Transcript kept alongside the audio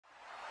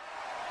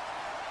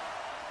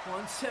1,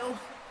 2,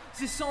 is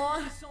this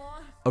on?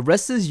 A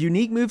wrestler's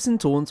unique moves and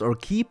taunts are a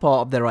key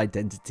part of their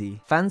identity.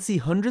 Fans see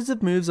hundreds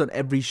of moves on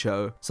every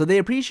show, so they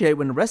appreciate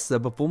when a wrestler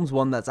performs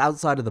one that's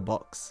outside of the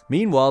box.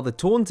 Meanwhile, the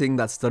taunting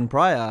that's done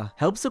prior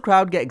helps the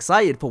crowd get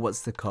excited for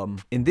what's to come.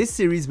 In this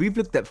series, we've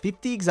looked at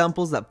 50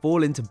 examples that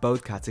fall into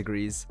both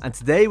categories, and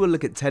today we'll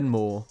look at 10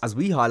 more, as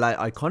we highlight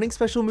iconic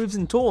special moves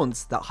and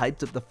taunts that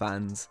hyped up the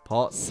fans.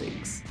 Part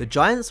 6. The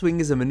giant swing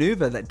is a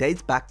maneuver that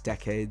dates back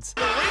decades.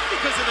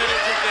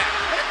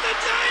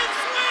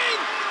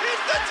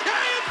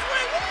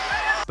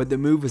 But the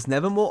move was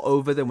never more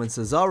over than when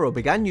Cesaro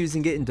began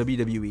using it in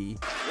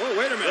WWE. Whoa,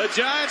 wait a minute. The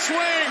giant swing.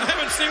 I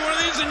haven't seen one of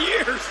these in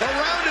years.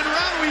 Around and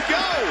round we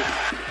go.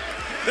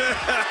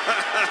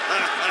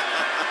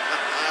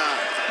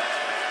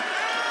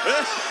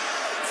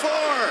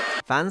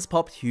 4. Fans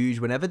popped huge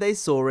whenever they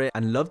saw it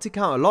and loved to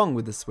count along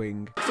with the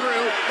swing. Through.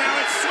 Now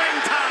it's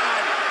swing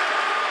time.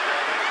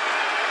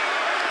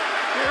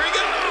 Here he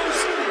goes.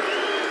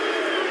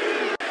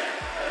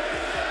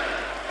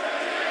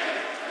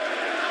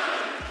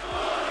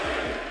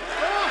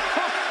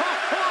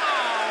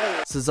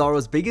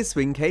 Cesaro's biggest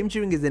swing came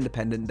during his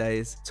independent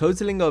days,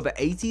 totaling over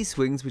 80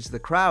 swings, which the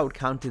crowd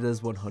counted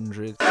as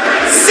 100. 7!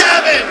 Unbelievable!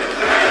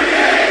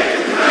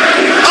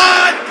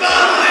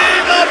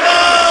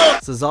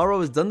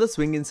 Cesaro has done the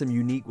swing in some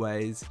unique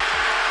ways.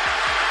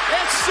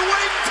 It's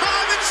swing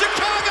time in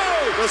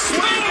Chicago! The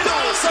swing is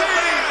also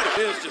bad!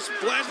 It is just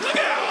blessed. Look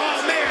out!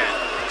 Oh man!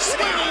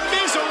 Swinging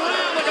Miz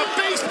around like a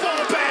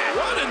baseball bat!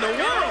 What in the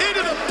world?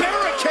 Into the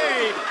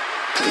barricade!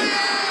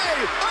 Hey!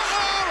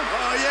 Uh-oh!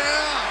 Oh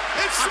yeah!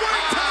 It's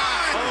swing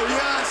time! Oh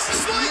yes!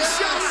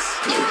 Slingshot!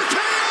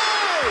 RKO!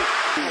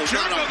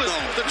 Jericho,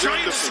 the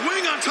giant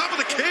swing on top of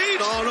the cage!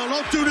 No,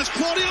 don't do this,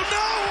 Claudio! No!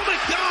 Oh my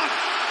God!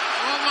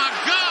 Oh my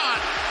God!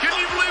 Can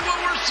you believe what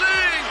we're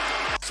seeing?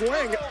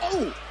 Swing!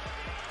 Oh!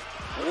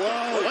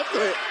 Whoa! What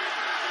the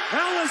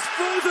hell is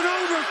frozen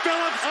over,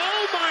 Phillips?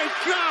 Oh my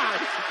God!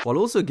 While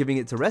also giving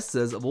it to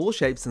wrestlers of all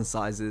shapes and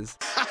sizes.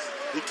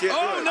 He can't do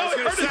it. No,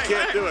 he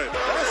can't do it.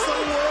 That's the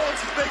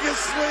world's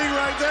biggest swing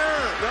right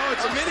there. No,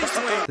 it's a mini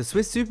swing. The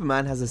Swiss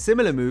Superman has a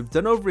similar move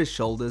done over his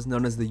shoulders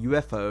known as the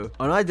UFO,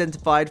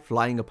 unidentified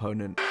flying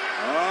opponent.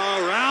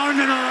 Oh, round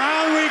and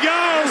around we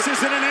go. This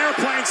isn't an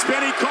airplane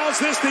spin. He calls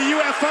this the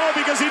UFO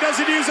because he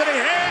doesn't use any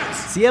hands.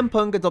 CM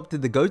Punk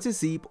adopted the Go to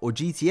Sleep or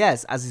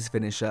GTS as his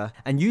finisher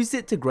and used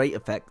it to great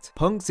effect.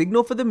 Punk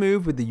signaled for the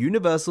move with the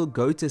universal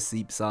Go to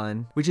Sleep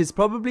sign, which is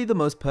probably the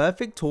most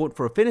perfect taunt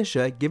for a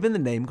finisher given the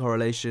name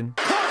correlation.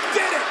 Punk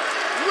did it!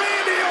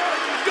 Randy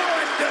Orton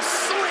going to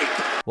sleep!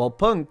 While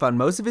Punk found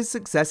most of his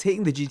success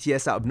hitting the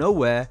GTS out of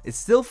nowhere, it's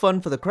still fun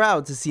for the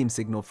crowd to see him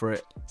signal for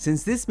it,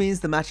 since this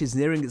means the match is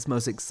nearing its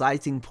most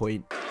exciting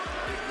point.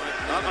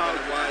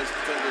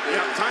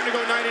 Yeah, time to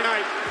go 99.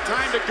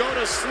 Time to go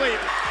to sleep.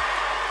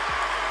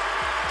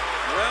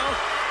 Well,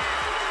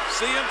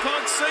 CM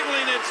Punk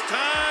signaling it's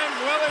time.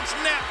 Well, it's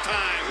nap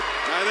time.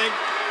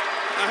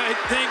 I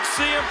think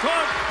CM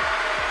Punk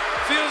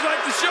feels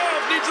like the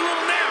show-off needs a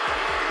little nap.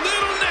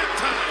 Little nap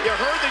time. You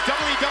heard the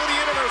WWE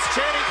Universe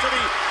chanting for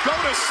the go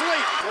to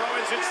sleep.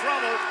 Rowan's in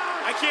trouble.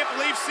 I can't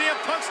believe CM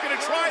Punk's going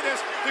to try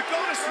this. The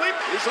go to sleep.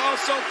 He's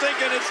also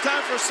thinking it's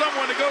time for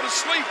someone to go to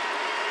sleep.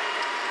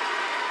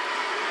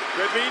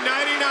 Could be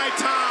 99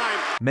 time.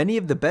 Many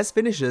of the best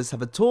finishers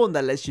have a taunt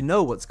that lets you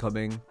know what's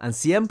coming, and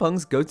CM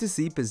Punk's Go to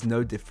Sleep is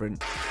no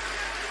different.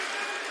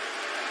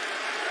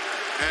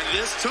 And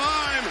this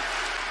time,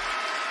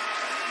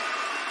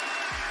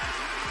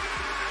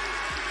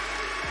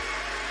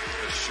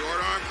 the short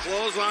arm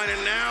clothesline,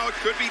 and now it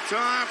could be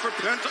time for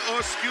Penta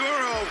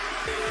Oscuro.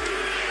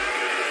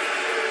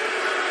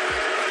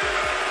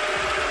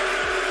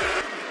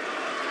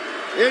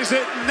 Is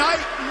it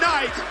night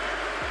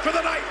for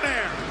the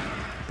Nightmare?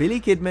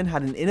 Billy Kidman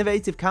had an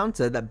innovative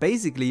counter that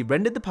basically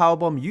rendered the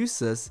powerbomb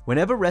useless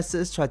whenever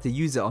wrestlers tried to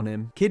use it on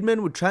him.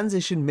 Kidman would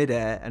transition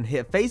mid-air and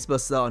hit a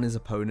facebuster on his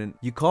opponent.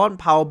 You can't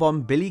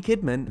powerbomb Billy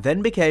Kidman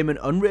then became an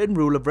unwritten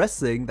rule of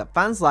wrestling that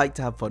fans like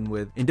to have fun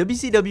with. In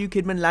WCW,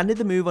 Kidman landed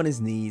the move on his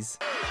knees.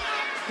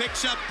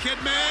 Picks up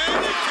Kidman.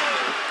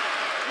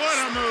 What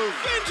a move.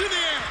 Into the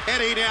air.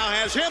 Eddie now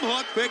has him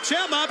hooked. Picks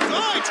him up.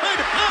 Oh, he tried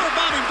to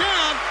powerbomb him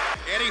down.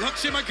 Eddie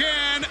hooks him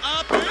again.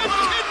 Up and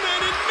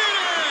Kidman in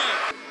midair.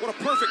 What a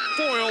perfect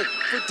foil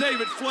for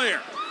David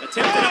Flair.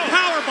 Attempted a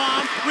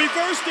powerbomb,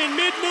 reversed in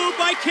mid-move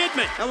by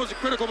Kidman. That was a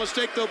critical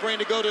mistake, though, Brain,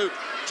 to go to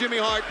Jimmy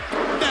Hart.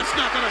 That's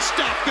not going to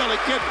stop Billy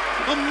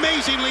Kidman.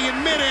 Amazingly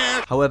in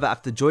midair. However,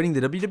 after joining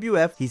the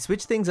WWF, he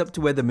switched things up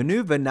to where the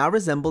maneuver now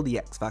resembled the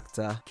X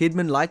Factor.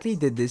 Kidman likely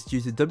did this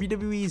due to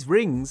WWE's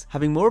rings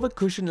having more of a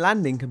cushion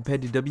landing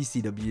compared to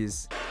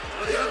WCW's.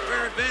 For the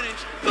unfair advantage.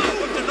 What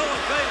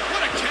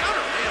a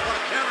counter, man, what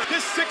a counter.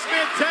 This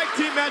six-man tag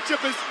team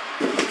matchup is...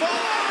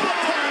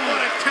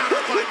 What a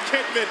counter by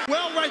Kidman.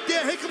 Well, right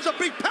there, here comes a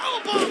big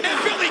powerbomb.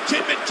 And Billy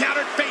Kidman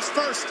countered face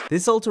first.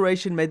 This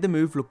alteration made the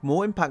move look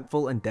more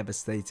impactful and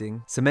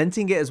devastating,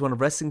 cementing it as one of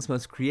wrestling's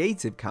most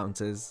creative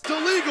counters. It's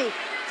illegal.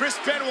 Chris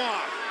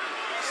Benoit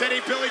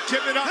setting Billy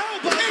Kidman up.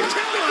 And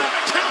Kidman with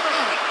a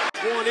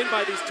counter. One in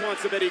by these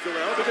taunts of Eddie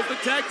Guerrero because the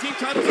tag team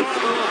titles are on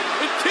the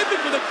line. And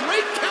Kidman with a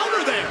great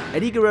counter there.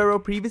 Eddie Guerrero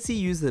previously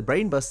used the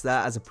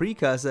Brainbuster as a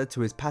precursor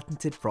to his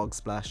patented Frog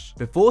Splash,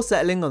 before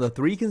settling on the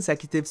 3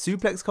 consecutive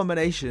suplex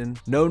combination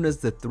known as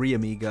the Three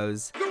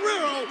Amigos.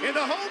 Guerrero in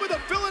the home of the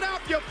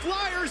Philadelphia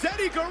Flyers.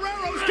 Eddie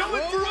Guerrero's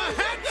going for a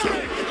hat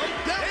trick.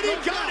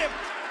 Eddie got him.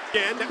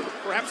 Again,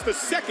 perhaps the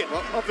second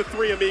of the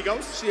Three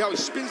Amigos. See how he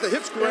spins the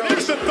hips, Guerrero.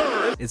 There's the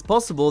third. It's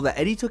possible that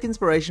Eddie took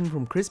inspiration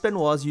from Chris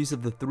Benoit's use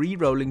of the 3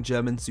 rolling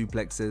German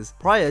suplexes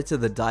prior to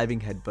the diving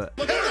headbutt.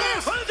 Look at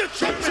this!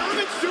 A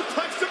German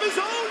suplex of his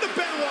own to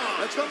Benoit.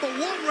 That's number 1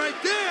 right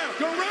there.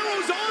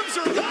 Guerrero's arms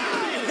are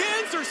locked.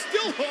 Hands are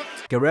still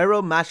hooked.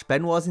 Guerrero matched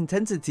Benoit's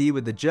intensity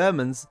with the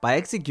Germans by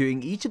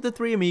executing each of the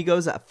 3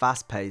 Amigos at a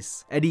fast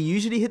pace. Eddie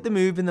usually hit the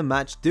move in the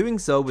match, doing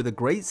so with a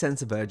great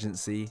sense of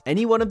urgency.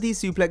 Any one of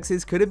these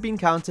suplexes could have been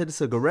countered,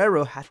 so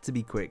Guerrero had to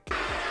be quick.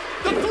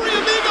 The Three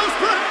Amigos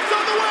perhaps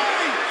on the way.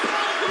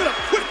 Look at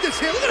how quick this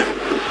hit. Look at that.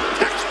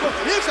 Textbook.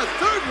 Here's a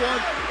third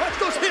one. Watch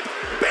those hits.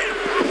 Bam.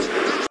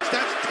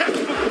 That's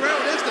textbook Guerrero.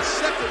 There's the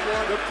second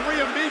one. The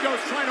Three Amigos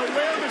trying to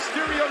wear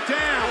Mysterio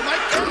down. Oh my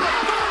God. The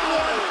third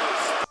one.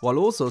 While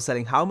also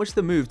selling how much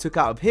the move took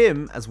out of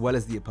him as well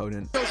as the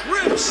opponent. Those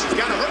ribs. He's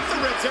got to hurt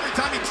the ribs every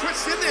time he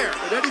twists in there.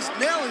 And Eddie's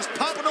nailing, he's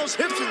popping those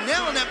hips and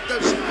nailing that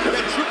triple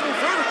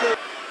vertical.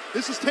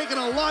 This is taking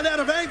a lot out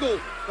of Angle,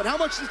 but how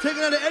much is it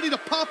taking out of Eddie to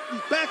pop and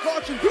back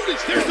arch and do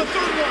this? There's the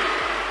third one.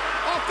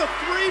 Off the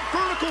 3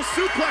 vertical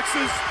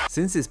suplexes.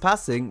 Since his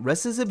passing,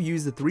 wrestlers have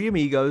used the 3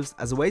 Amigos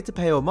as a way to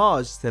pay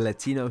homage to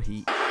Latino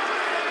heat.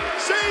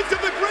 Saves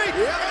of the great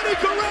Eddie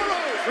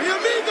Guerrero. The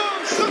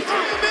Amigos. The 3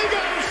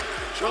 Amigos.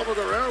 Trouble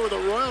Guerrero with a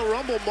Royal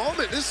Rumble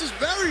moment. This is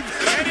very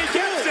and he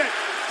gets it.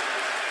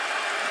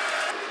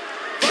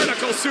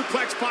 Vertical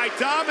suplex by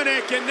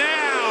Dominic, and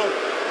now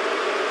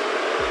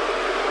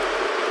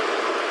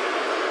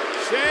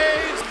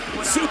Shades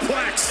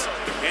suplex,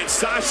 and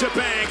Sasha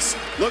Banks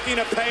looking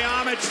to pay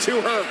homage to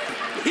her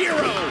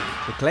hero.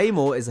 The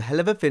Claymore is a hell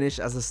of a finish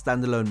as a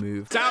standalone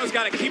move. Sal's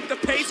got to keep the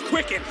pace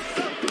quickened.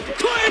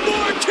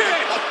 Claymore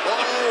kick!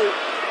 Oh,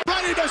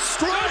 ready to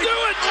strike! Do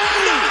it!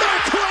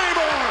 Another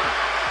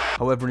Claymore!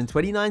 However, in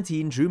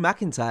 2019, Drew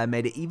McIntyre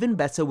made it even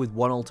better with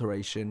one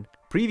alteration.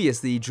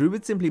 Previously, Drew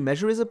would simply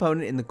measure his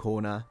opponent in the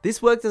corner.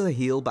 This worked as a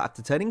heel, but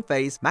after turning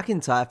face,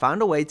 McIntyre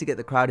found a way to get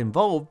the crowd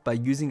involved by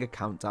using a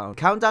countdown.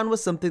 Countdown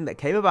was something that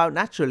came about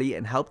naturally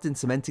and helped in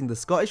cementing the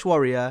Scottish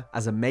Warrior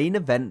as a main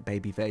event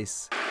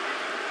babyface.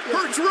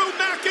 For Drew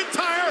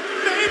McIntyre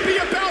may be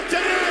about to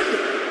end.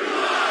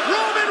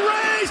 Roman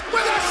Reigns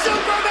with a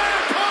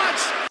Superman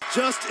punch.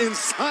 Just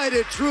inside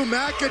it, Drew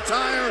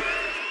McIntyre.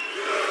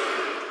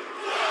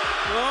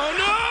 Oh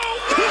no!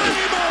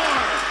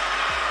 Claymore!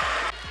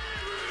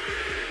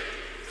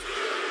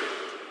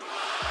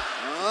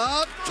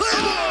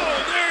 Claymore!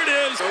 Oh, there it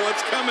is. So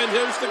what's coming?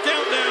 Here's the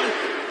countdown.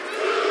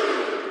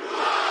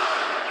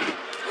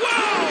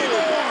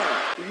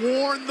 Whoa!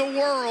 Warned the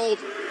world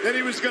that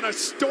he was going to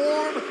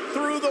storm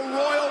through the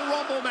Royal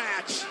Rumble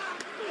match.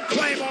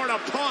 Claymore to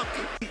Punk.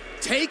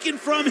 Taken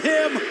from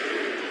him.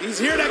 He's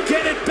here to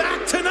get it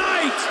back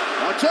tonight.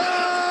 Watch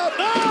out!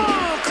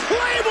 Oh,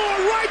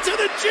 Claymore right to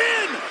the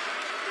chin.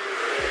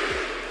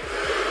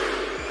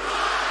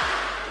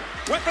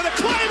 Went for the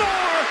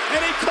Claymore,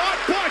 and he caught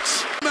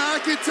Butch.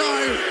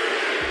 McIntyre.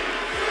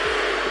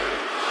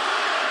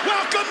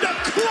 Welcome to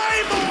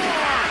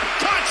Claymore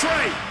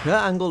country.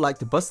 Kurt Angle liked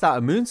to bust out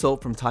a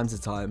moonsault from time to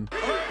time. Oh,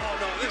 no.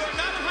 You are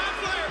not a high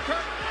flyer,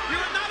 Kurt. You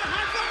are not a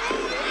high flyer.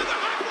 Oh, he's a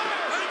high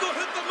flyer. Angle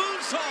hit the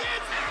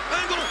moonsault.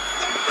 Angle,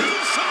 the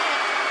moonsault.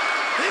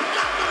 He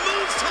got the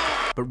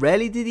moonsault. But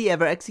rarely did he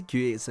ever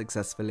execute it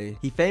successfully.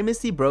 He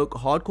famously broke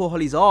Hardcore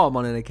Holly's arm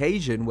on an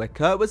occasion where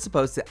Kurt was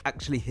supposed to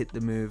actually hit the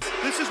move.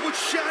 This is what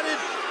shattered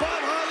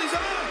Bob Harley's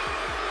arm.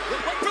 It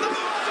went for the move.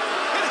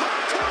 And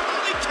Hardcore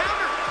Holly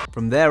countered.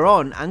 From there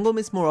on, Angle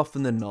missed more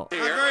often than not.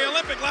 Not very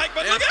Olympic-like,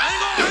 but look at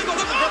Angle! Angle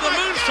looking for the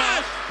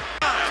moonsault!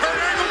 Kurt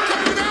Angle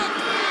coming up.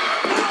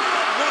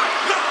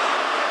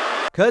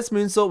 Kurt's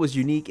moonsault was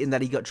unique in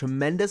that he got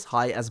tremendous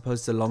height as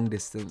opposed to long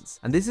distance,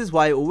 and this is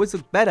why it always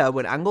looked better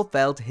when Angle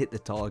failed to hit the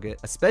target,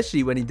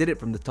 especially when he did it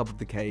from the top of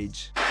the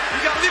cage. You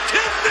got the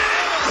kidney!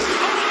 Oh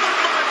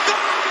my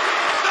God!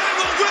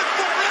 Angle went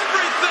for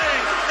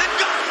everything and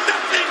got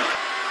nothing!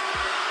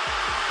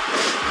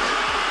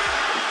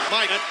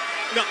 Mike,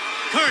 no,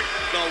 Kurt.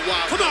 No,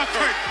 wow. Come on,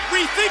 Kurt.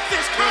 Rethink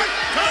this, Kurt.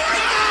 Oh,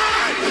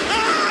 God.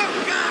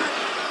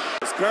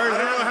 Kurt, I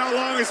don't know how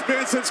long it's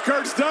been since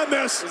Kurt's done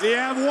this. Does he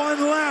have one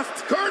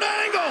left? Kurt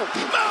Angle!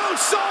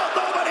 Moonsault,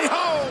 nobody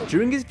home!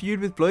 During his feud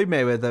with Floyd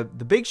Mayweather,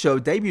 the Big Show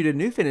debuted a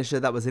new finisher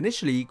that was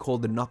initially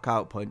called the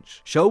Knockout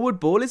Punch. Show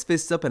would ball his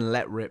fists up and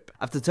let rip.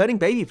 After turning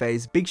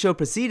babyface, Big Show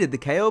preceded the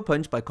KO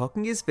punch by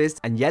cocking his fist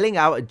and yelling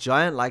out a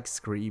giant-like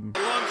scream.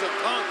 Lungs of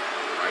Punk.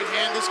 Right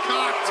hand is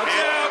cocked.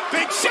 Yeah,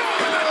 Big Show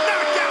with a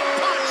knockout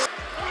punch!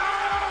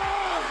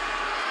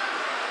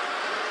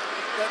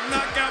 That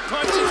knockout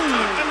punch is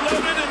cocked and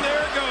loaded, and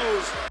there it goes.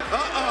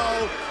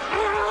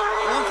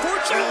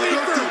 Unfortunately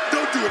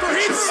for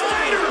Heath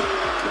Slater.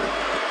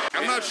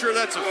 I'm not not sure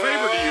that's a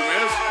favor to you,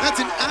 Miz. That's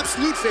an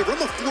absolute favor.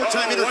 I'm a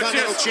four-time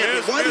Intercontinental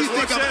Champion. Why do you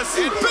think I'm... Big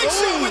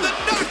Show with a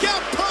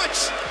knockout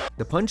punch!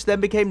 The punch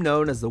then became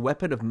known as the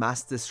weapon of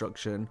mass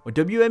destruction, or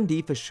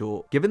WMD for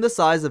short. Given the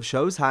size of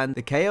Show's hand,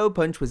 the KO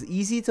punch was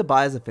easy to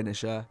buy as a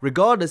finisher,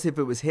 regardless if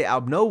it was hit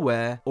out of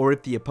nowhere or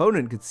if the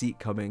opponent could see it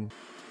coming.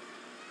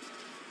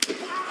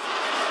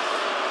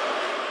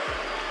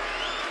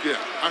 Yeah,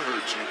 I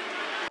heard you.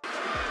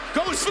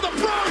 Goes for the bro.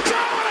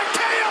 Down a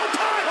KO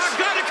punch! I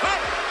got it cut.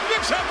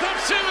 Big Show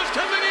punch 2 is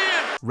coming in.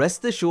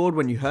 Rest assured,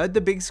 when you heard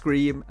the big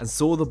scream and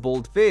saw the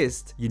balled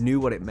fist, you knew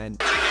what it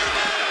meant.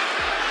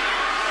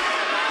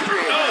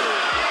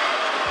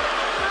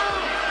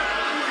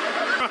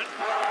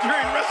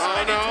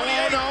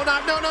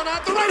 No,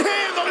 not the right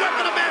hand, the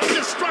weapon of mass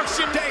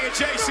destruction.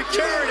 Day&J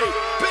security,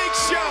 Big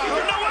Show.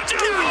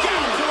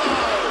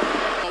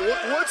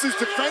 Woods is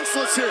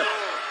defenseless here.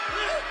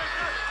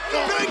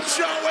 Big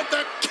Show with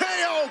the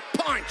KO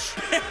punch.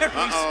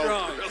 Very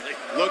strong.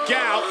 Look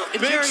out,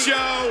 Big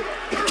Show,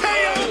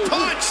 KO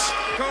punch.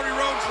 Cody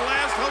Rhodes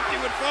last hoped he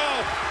would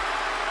fall.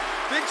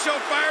 Big Show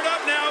fired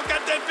up now,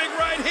 got that big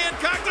right hand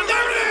cocked, and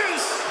there it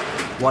is!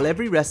 While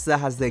every wrestler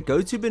has their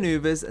go-to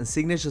maneuvers and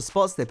signature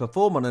spots they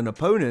perform on an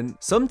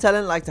opponent, some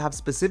talent like to have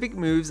specific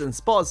moves and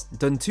spots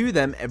done to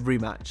them every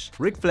match.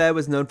 Ric Flair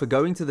was known for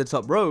going to the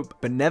top rope,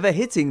 but never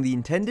hitting the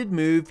intended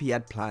move he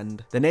had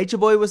planned. The Nature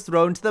Boy was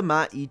thrown to the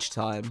mat each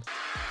time.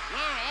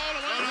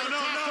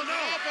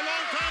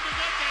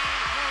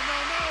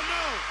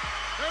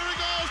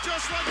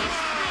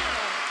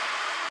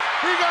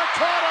 He got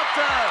caught up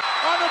there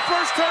on the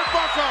first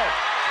turnbuckle.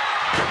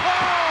 Oh,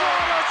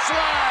 what a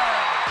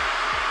slam!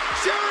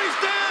 Sherry's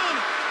down.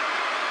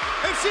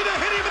 If she'd have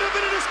hit him, it would have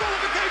been a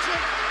disqualification.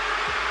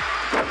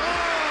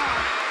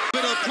 Oh.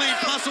 Bit of playing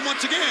possum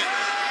once again.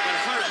 And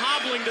Hart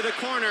hobbling to the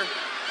corner.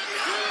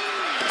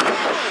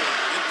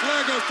 And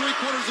Flair goes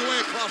 3/4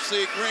 away across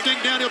the ring. Sting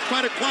down, he'll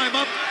try to climb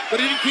up,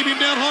 but he didn't keep him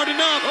down hard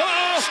enough.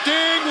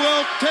 Sting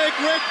will take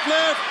Ric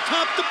Flair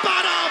top to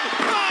bottom.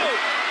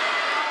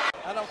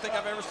 I don't think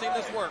I've ever seen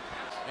this work.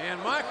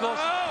 And Michaels.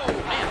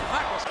 Man,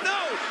 Michaels.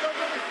 No!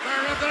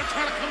 They're going to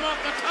try to come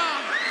off the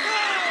top.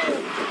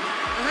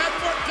 It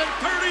hasn't worked in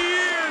 30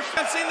 years.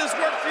 I've seen this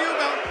work for you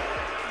about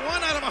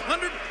 1 out of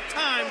 100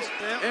 times.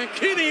 And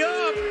Kenny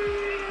up.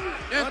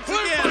 And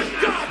Flair, my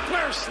God,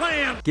 Flair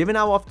slam. Given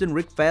how often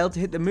Rick failed to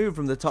hit the move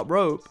from the top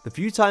rope, the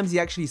few times he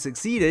actually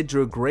succeeded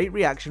drew a great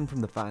reaction from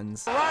the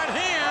fans. Right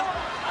hand.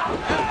 And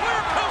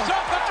Flair comes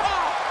off the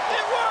top.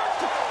 It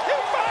worked! He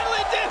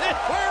finally did it!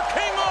 Flair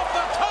came off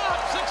the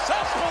top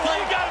successfully.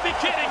 You gotta be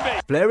kidding me.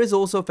 Flair is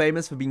also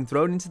famous for being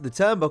thrown into the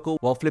turnbuckle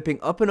while flipping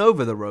up and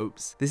over the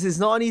ropes. This is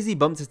not an easy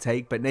bump to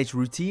take, but Nate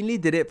routinely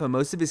did it for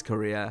most of his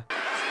career.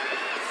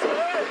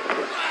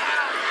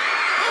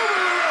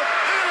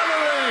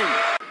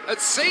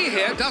 Let's see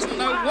here, doesn't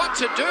know what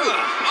to do.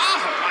 Oh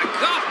my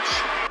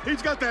gosh!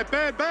 He's got that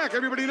bad back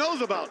everybody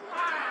knows about.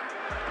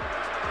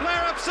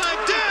 Flair upside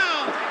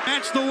down.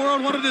 Match the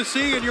world wanted to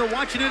see, and you're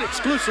watching it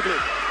exclusively.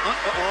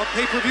 On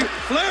pay-per-view.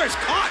 Flair is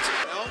caught.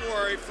 Don't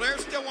worry, Flair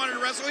still wanted to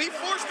wrestle. He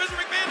forced Mr.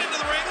 McMahon into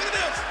the ring. Look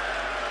at this.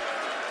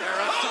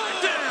 They're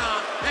upside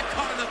down and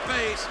caught in the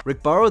face.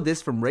 Rick borrowed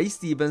this from Ray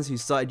Stevens, who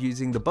started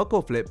using the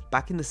buckle flip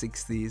back in the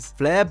 60s.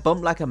 Flair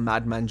bumped like a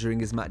madman during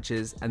his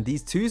matches, and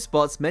these two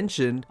spots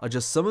mentioned are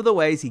just some of the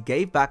ways he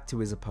gave back to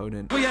his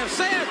opponent. We have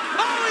said,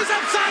 oh, he's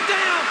upside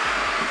down.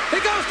 He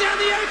goes down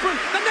the apron.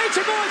 The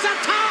Nature Boy's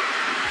up top.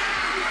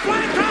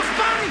 Flying across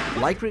body.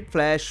 Like Ric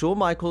Flair, Shawn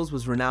Michaels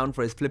was renowned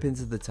for his flip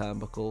into the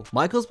turnbuckle.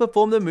 Michaels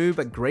performed the move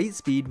at great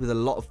speed with a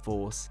lot of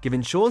force.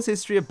 Given Shawn's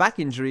history of back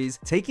injuries,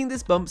 taking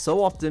this bump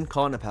so often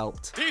can't have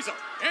helped. Diesel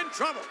in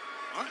trouble.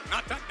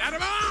 Not that.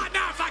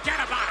 No,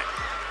 forget about it.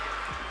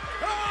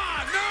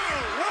 Oh, no.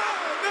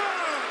 Oh,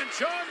 no. And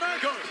Shawn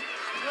Michaels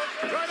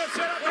trying to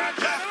set up that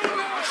tap.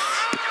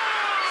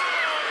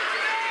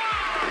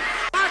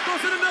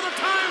 Michaels in another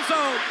time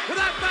zone with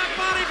that back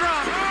body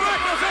drop.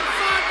 Michaels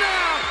upside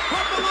down.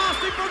 Put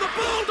velocity for the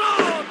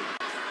Bulldog.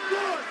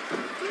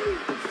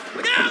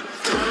 Look out.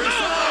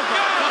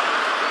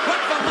 What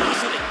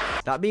velocity.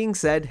 That being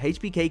said,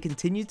 HBK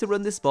continued to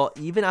run this spot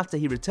even after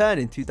he returned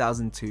in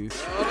 2002. Look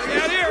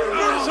out here.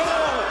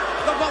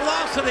 The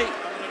velocity. I'm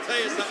going to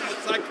tell you something. The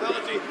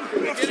psychology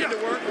beginning to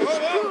work.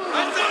 Whoa.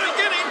 That's not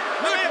beginning.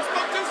 My man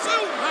spoke too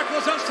soon.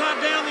 Michaels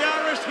upside down, the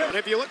Irish whip. And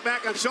if you look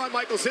back on Shawn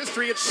Michaels'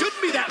 history, it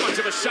shouldn't be that much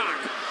of a shock.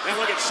 And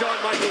look at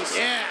Shawn Michaels.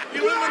 Yeah.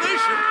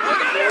 Elimination.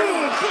 Look out here.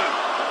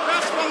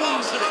 That's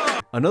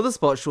velocity. Another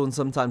spot Shawn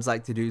sometimes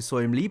liked to do saw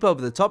him leap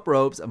over the top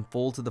ropes and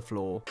fall to the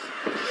floor.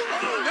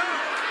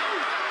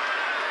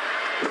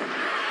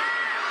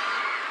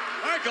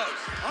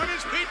 On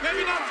his feet,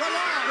 maybe not for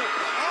long.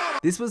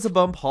 This was a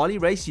bump Harley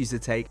Race used to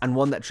take, and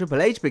one that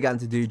Triple H began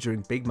to do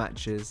during big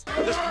matches.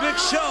 This Big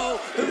Show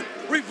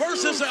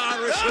reverses the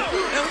Irish whip,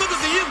 and look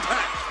at the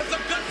impact. It's a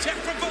good check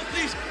for both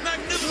these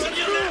magnificent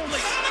young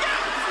athletes.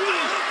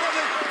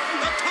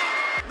 The top,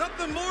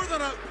 nothing more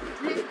than a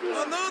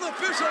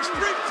non-official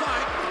street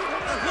fight,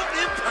 and what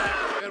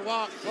impact. And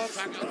walk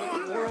back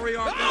where we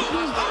are.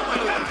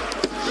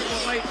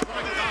 Triple H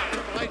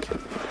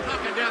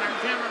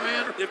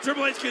If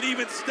Triple H could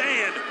even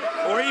stand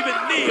or even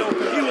kneel,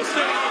 he will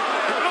stand.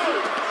 Oh,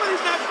 but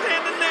he's not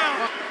standing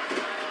now.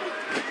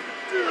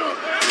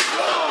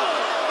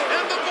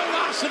 And the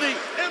velocity,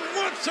 and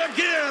once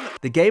again.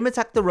 The game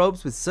attacked the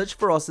ropes with such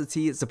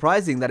ferocity, it's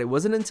surprising that it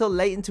wasn't until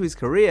late into his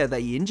career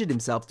that he injured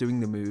himself doing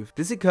the move.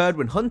 This occurred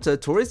when Hunter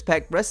tore his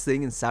pec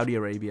wrestling in Saudi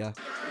Arabia.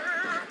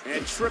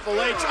 And Triple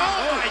H,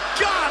 oh my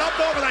God, up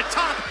over the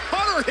top.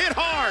 Hunter hit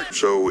hard.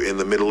 So in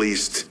the Middle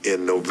East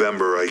in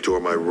November, I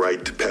tore my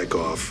right pec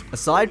off.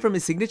 Aside from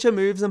his signature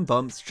moves and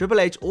bumps, Triple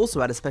H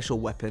also had a special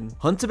weapon.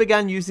 Hunter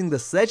began using the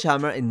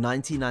sledgehammer in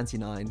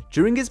 1999.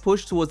 During his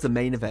push towards the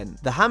main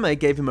event, the hammer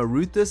gave him a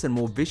ruthless and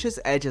more vicious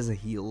edge as a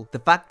heel. The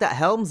fact that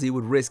Helmsley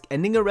would risk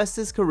ending a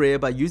wrestler's career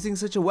by using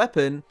such a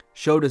weapon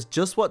showed us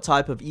just what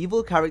type of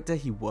evil character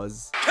he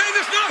was. Can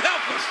this not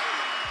help us?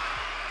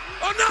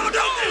 Oh no,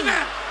 don't do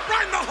that!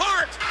 Right in the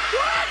heart!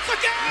 Once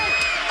again!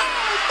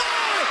 Oh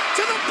my!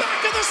 To the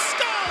back of the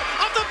skull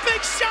of the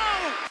Big Show!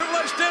 Triple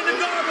H standing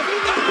guard. Oh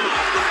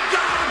my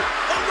God!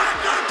 Oh my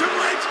God! Triple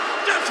H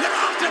just hit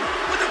Austin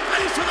with the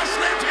face of the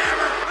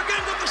sledgehammer!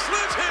 Again with the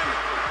sledgehammer!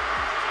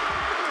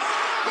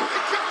 Oh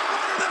my God!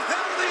 Where the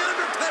hell is the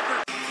Undertaker?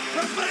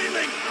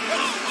 Prevailing!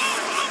 Oh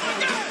my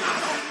God!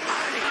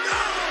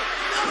 No!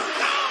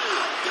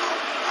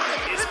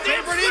 His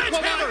favorite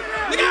equalizer.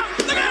 Look out!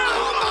 Look out!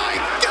 Oh my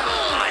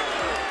God!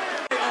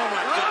 Oh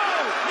my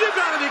God! You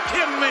gotta be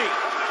kidding me!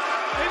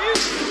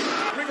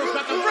 Ringo's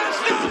got the rest.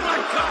 Oh my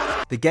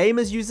God! The game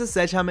has used the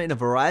sledgehammer in a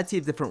variety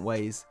of different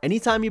ways.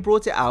 Anytime he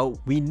brought it out,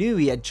 we knew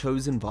he had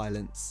chosen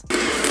violence.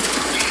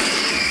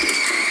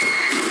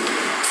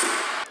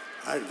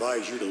 I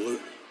advise you to lose.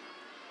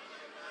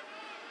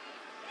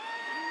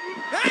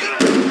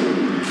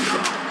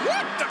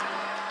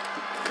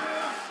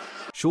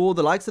 Sure,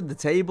 the likes of the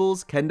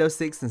tables, kendo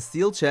sticks and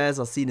steel chairs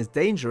are seen as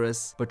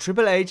dangerous, but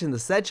Triple H and the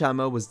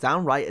sledgehammer was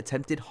downright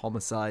attempted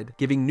homicide,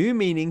 giving new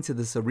meaning to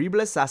the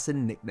Cerebral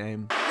Assassin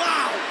nickname.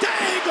 Wow,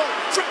 dangle!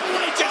 Triple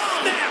H has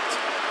snapped!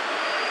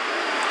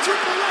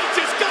 Triple H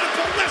has gone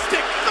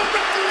ballistic! The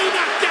referee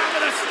knocked down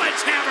with a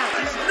sledgehammer!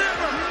 He's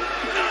never!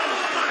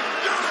 Oh my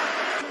God!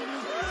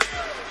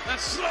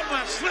 That's so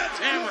much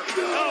sledgehammer!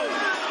 Oh!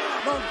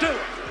 Don't do it!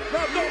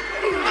 No, don't!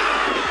 Oh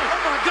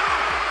my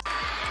God!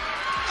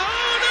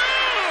 Oh no!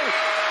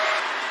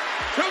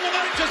 Triple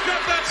H has got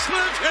that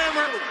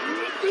sledgehammer!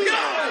 Go!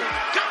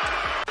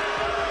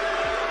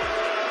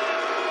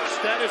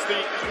 That is the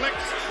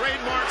Clicks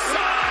trademark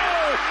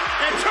sign!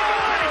 And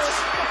Triple H!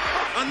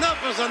 Enough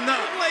is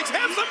enough! Triple H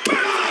has the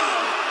mercy!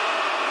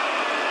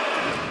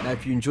 Now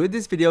if you enjoyed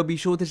this video, be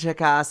sure to check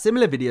out our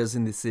similar videos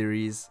in this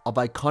series of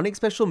iconic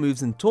special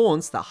moves and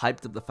taunts that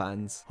hyped up the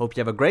fans. Hope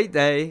you have a great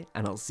day,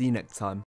 and I'll see you next time.